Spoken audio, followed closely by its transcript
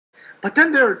But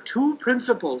then there are two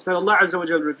principles that Allah Azza wa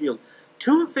Jal revealed.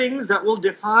 Two things that will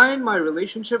define my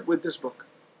relationship with this book.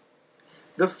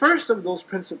 The first of those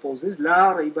principles is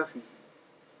La Rayba Fihi.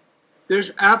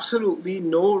 There's absolutely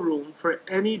no room for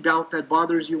any doubt that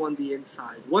bothers you on the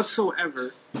inside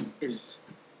whatsoever in it.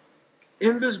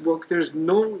 In this book, there's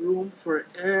no room for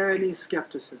any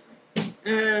skepticism,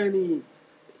 any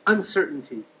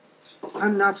uncertainty.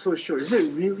 I'm not so sure. Is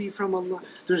it really from Allah?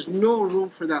 There's no room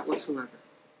for that whatsoever.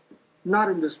 Not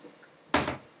in this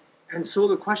book. And so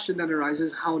the question then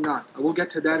arises, how not? I will get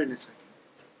to that in a second.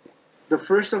 The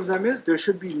first of them is, there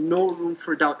should be no room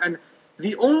for doubt. And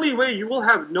the only way you will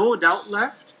have no doubt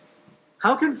left,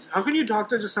 how can you talk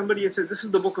to just somebody and say, this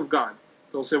is the book of God?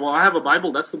 They'll say, well, I have a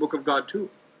Bible, that's the book of God too.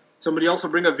 Somebody else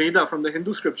will bring a Veda from the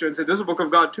Hindu scripture and say, this is a book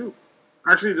of God too.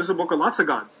 Actually, this is a book of lots of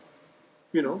gods.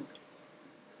 You know?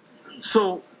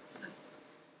 So,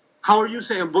 how are you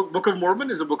saying Book of Mormon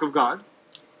is a book of God?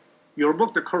 Your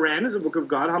book, the Quran, is a book of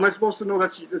God. How am I supposed to know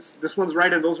that this one's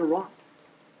right and those are wrong?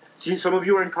 See, some of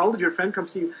you are in college, your friend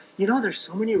comes to you, you know, there's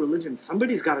so many religions,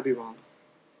 somebody's got to be wrong.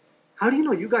 How do you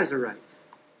know you guys are right?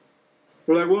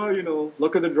 We're like, well, you know,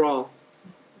 luck of the draw.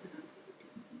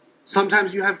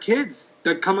 Sometimes you have kids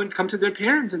that come to their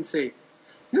parents and say,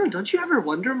 you know, don't you ever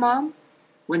wonder, Mom,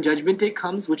 when Judgment Day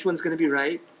comes, which one's going to be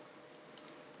right?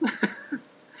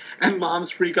 And moms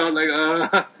freak out like,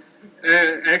 like,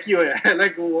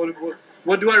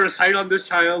 what do I recite on this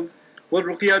child? What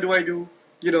ruqyah do I do?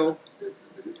 You know.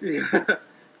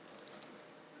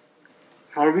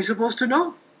 How are we supposed to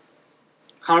know?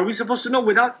 How are we supposed to know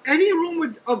without any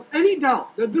room of any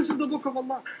doubt that this is the book of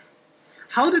Allah?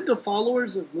 How did the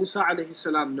followers of Musa alayhi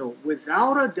salam know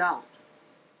without a doubt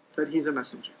that he's a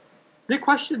messenger? They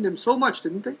questioned him so much,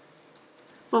 didn't they?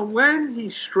 But when he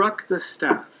struck the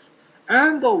staff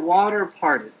and the water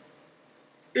parted,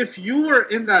 if you were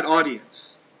in that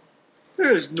audience,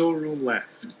 there is no room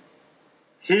left.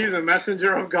 He's a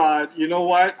messenger of God. You know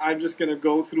what? I'm just going to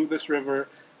go through this river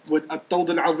with a Tawd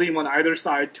al-Azim on either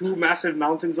side, two massive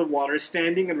mountains of water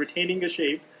standing and retaining a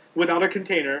shape without a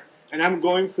container, and I'm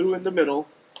going through in the middle.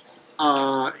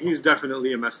 He's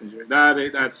definitely a messenger.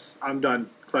 I'm done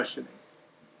questioning.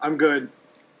 I'm good.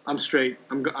 I'm straight.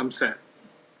 I'm set.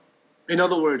 In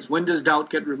other words, when does doubt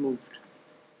get removed?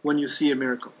 When you see a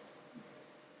miracle.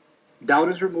 Doubt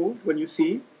is removed when you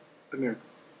see a miracle.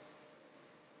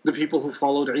 The people who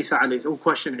followed Isa alayhi salam, who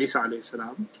questioned Isa alayhi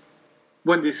salam,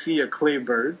 when they see a clay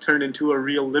bird turn into a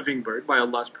real living bird by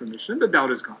Allah's permission, the doubt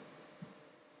is gone.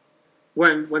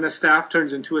 When a staff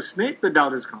turns into a snake, the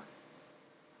doubt is gone.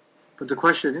 But the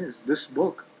question is, this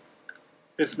book,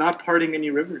 it's not parting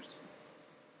any rivers.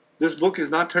 This book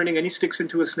is not turning any sticks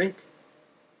into a snake.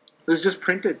 It's just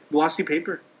printed, glossy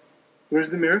paper. Where's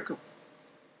the miracle?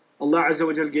 Allah Azza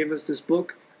wa Jal gave us this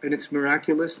book, and it's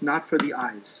miraculous not for the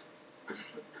eyes.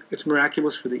 It's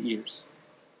miraculous for the ears.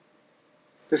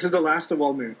 This is the last of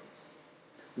all miracles.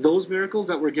 Those miracles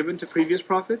that were given to previous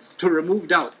prophets, to remove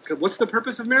doubt. What's the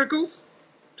purpose of miracles?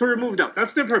 To remove doubt.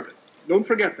 That's their purpose. Don't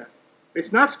forget that.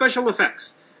 It's not special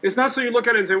effects. It's not so you look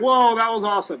at it and say, whoa, that was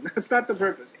awesome. That's not the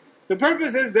purpose. The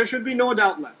purpose is there should be no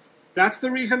doubt left. That's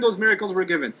the reason those miracles were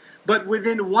given. But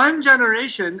within one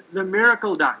generation, the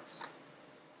miracle dies.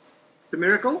 The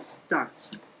miracle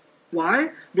dies. Why?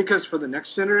 Because for the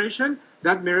next generation,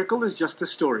 that miracle is just a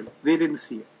story. They didn't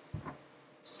see it.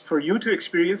 For you to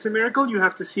experience a miracle, you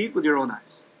have to see it with your own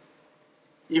eyes.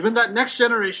 Even that next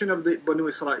generation of the Banu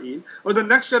Israel, or the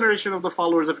next generation of the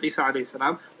followers of Isa alayhi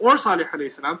salam, or Salih alayhi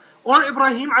salam, or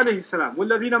Ibrahim alayhi salam,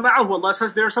 وَالَّذِينَ مَعَهُ, Allah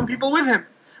says there are some people with him.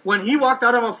 When he walked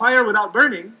out of a fire without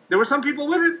burning, there were some people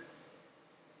with him.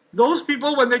 Those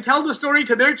people, when they tell the story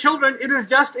to their children, it is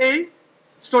just a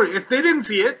story. If they didn't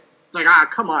see it, like,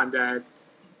 come on, Dad.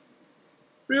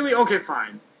 Really? Okay,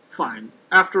 fine.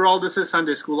 After all, this is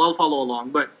Sunday school. I'll follow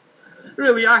along. But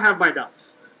really, I have my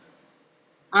doubts.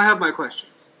 I have my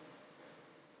questions.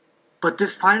 But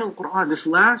this final Quran, this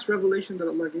last revelation that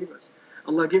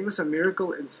Allah gave us a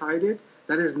miracle inside it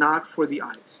that is not for the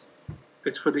eyes.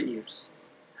 It's for the ears.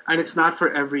 And it's not for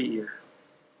every ear.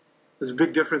 There's a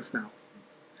big difference now.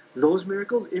 Those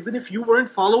miracles, even if you weren't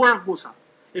follower of Musa,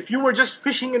 if you were just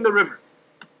fishing in the river,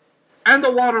 and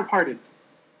the water parted,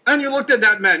 and you looked at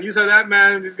that man, you said, that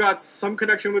man, he's got some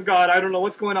connection with God, I don't know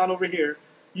what's going on over here,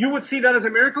 you would see that as a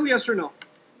miracle, yes or no?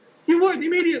 You would,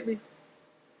 immediately.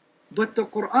 But the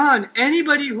Quran,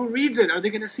 anybody who reads it, are they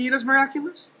going to see it as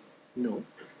miraculous? No.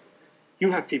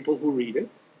 You have people who read it,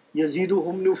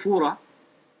 يَزِيدُهُمْ نُفُورًا,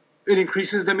 it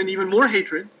increases them in even more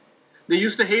hatred. They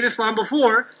used to hate Islam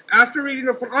before. After reading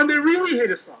the Quran, they really hate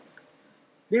Islam.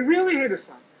 They really hate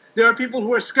Islam. There are people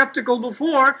who are skeptical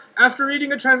before. After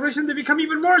reading a translation, they become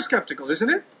even more skeptical, isn't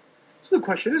it? So the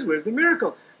question is, where's the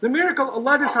miracle? The miracle,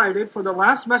 Allah decided for the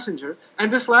last messenger,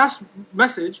 and this last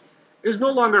message is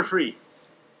no longer free.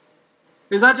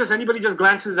 It's not just anybody just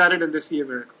glances at it and they see a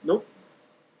miracle. Nope.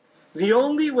 The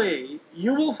only way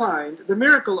you will find the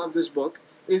miracle of this book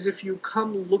is if you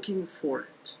come looking for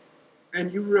it,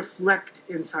 and you reflect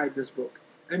inside this book,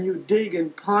 and you dig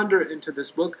and ponder into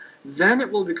this book, then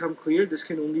it will become clear this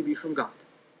can only be from God.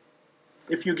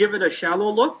 If you give it a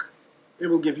shallow look, it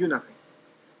will give you nothing.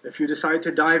 If you decide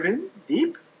to dive in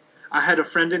deep, I had a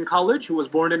friend in college who was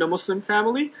born in a Muslim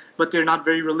family, but they're not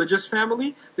very religious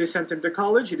family. They sent him to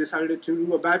college. He decided to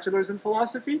do a bachelor's in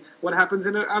philosophy. What happens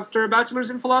after a bachelor's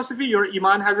in philosophy? Your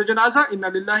iman has a janazah. Inna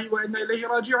lillahi wa inna ilayhi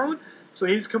raji'un. So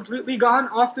he's completely gone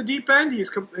off the deep end.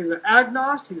 He's an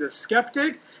agnost. He's a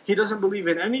skeptic. He doesn't believe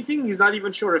in anything. He's not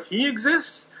even sure if he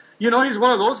exists. You know, he's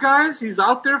one of those guys. He's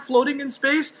out there floating in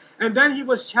space. And then he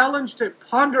was challenged to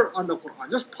ponder on the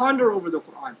Quran. Just ponder over the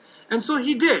Quran. And so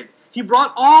he did. He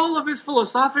brought all of his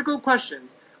philosophical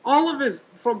questions, all of his,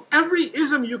 from every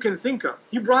ism you can think of,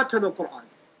 he brought to the Quran.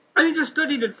 And he just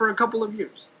studied it for a couple of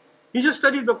years. He just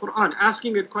studied the Quran,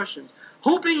 asking it questions,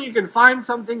 hoping he can find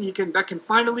something that can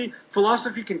finally,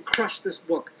 philosophy can crush this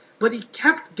book. But he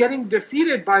kept getting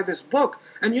defeated by this book.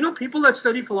 And you know, people that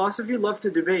study philosophy love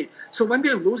to debate. So when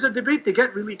they lose a debate, they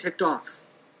get really ticked off.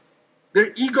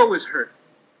 Their ego is hurt.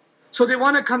 So they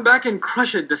want to come back and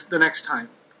crush it the next time.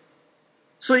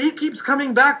 So he keeps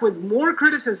coming back with more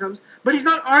criticisms, but he's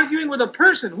not arguing with a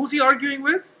person. Who's he arguing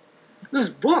with?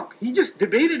 This book. He just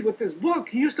debated with this book.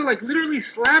 He used to literally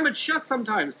slam it shut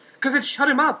sometimes because it shut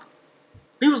him up.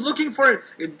 He was looking for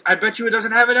it. I bet you it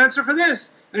doesn't have an answer for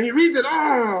this. And he reads it.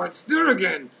 Oh, it's there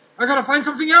again. I gotta find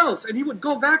something else. And he would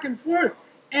go back and forth,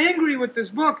 angry with this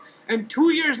book. And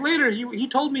 2 years later, he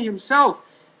told me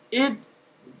himself,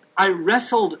 I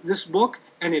wrestled this book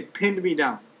and it pinned me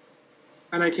down.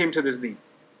 And I came to this deen.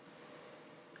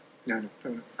 Yeah,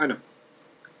 I know.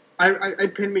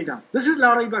 It pinned me down. This is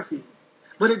la rayba fihi.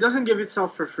 But it doesn't give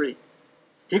itself for free.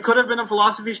 He could have been a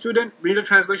philosophy student, read a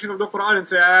translation of the Quran and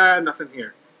say, nothing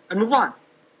here. And move on.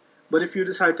 But if you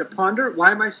decide to ponder,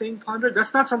 why am I saying ponder?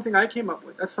 That's not something I came up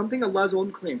with. That's something Allah's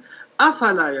own claim.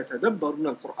 أَفَلَا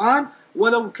يَتَدَبَّرُونَ الْقُرْآنَ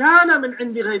وَلَوْ كَانَ مِنْ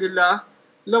عِنْدِ غَيْرِ اللَّهِ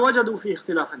لَوَجَدُوا فِيهِ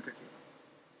اخْتِلَافًا كَثِيرًا.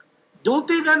 Don't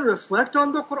they then reflect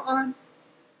on the Quran?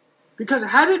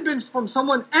 Because had it been from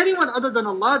anyone other than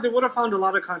Allah, they would have found a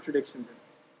lot of contradictions in it.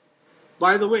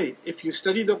 By the way, if you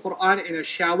study the Quran in a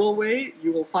shallow way,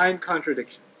 you will find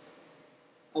contradictions.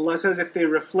 Allah says if they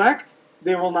reflect,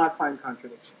 they will not find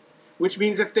contradictions. Which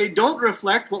means if they don't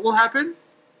reflect, what will happen?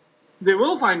 They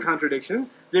will find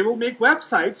contradictions. They will make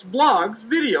websites, blogs,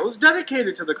 videos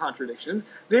dedicated to the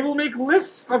contradictions. They will make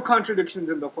lists of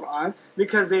contradictions in the Quran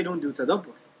because they don't do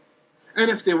tadabbur. And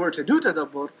if they were to do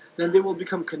tadabbur, then they will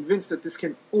become convinced that this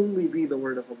can only be the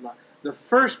word of Allah. The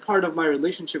first part of my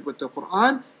relationship with the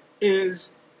Quran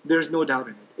is there's no doubt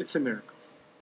in it. It's a miracle.